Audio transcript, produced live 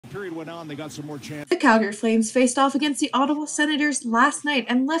period went on, they got some more chance. The Calgary Flames faced off against the Ottawa Senators last night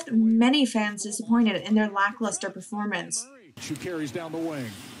and left many fans disappointed in their lackluster performance. She carries down the wing.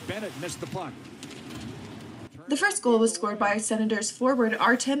 Bennett missed the puck. The first goal was scored by Senators forward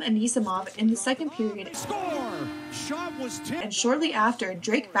Artem Anisimov in the second period. Score! Shot was tipped. And shortly after,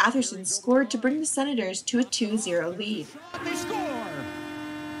 Drake Batherson scored to bring the Senators to a 2-0 lead. They score!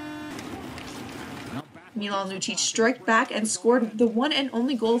 Milan Lucic struck back and scored the one and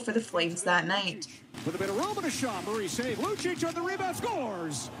only goal for the Flames that night. With a bit of room and a shot, Murray save. Lucic on the rebound,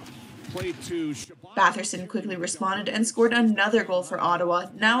 scores! Played to Batherson quickly responded and scored another goal for Ottawa,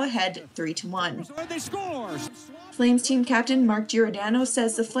 now ahead 3-1. They score! Flames team captain Mark Giordano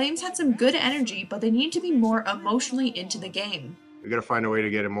says the Flames had some good energy, but they need to be more emotionally into the game. We got to find a way to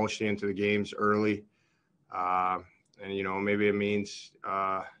get emotionally into the games early, and maybe it means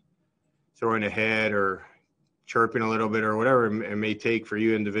throwing ahead or chirping a little bit or whatever it may take for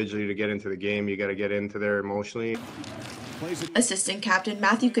you individually to get into the game. You got to get into there emotionally. Assistant captain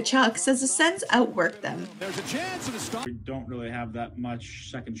Matthew Tkachuk says the Sens outworked them. There's a chance of a stop. We don't really have that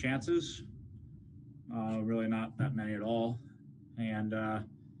much second chances, really not that many at all, and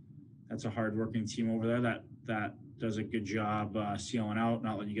that's a hard-working team over there that does a good job sealing out,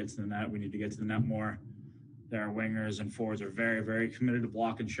 not letting you get to the net. We need to get to the net more. Their wingers and forwards are very, very committed to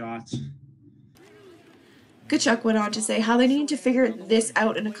blocking shots. Tkachuk went on to say how they need to figure this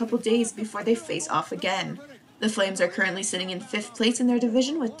out in a couple days before they face off again. The Flames are currently sitting in 5th place in their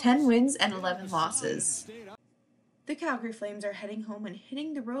division with 10 wins and 11 losses. The Calgary Flames are heading home and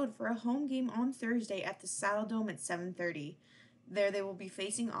hitting the road for a home game on Thursday at the Saddledome at 7:30. There they will be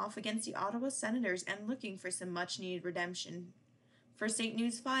facing off against the Ottawa Senators and looking for some much-needed redemption. For State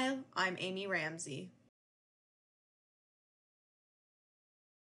News File, I'm Amy Ramsey.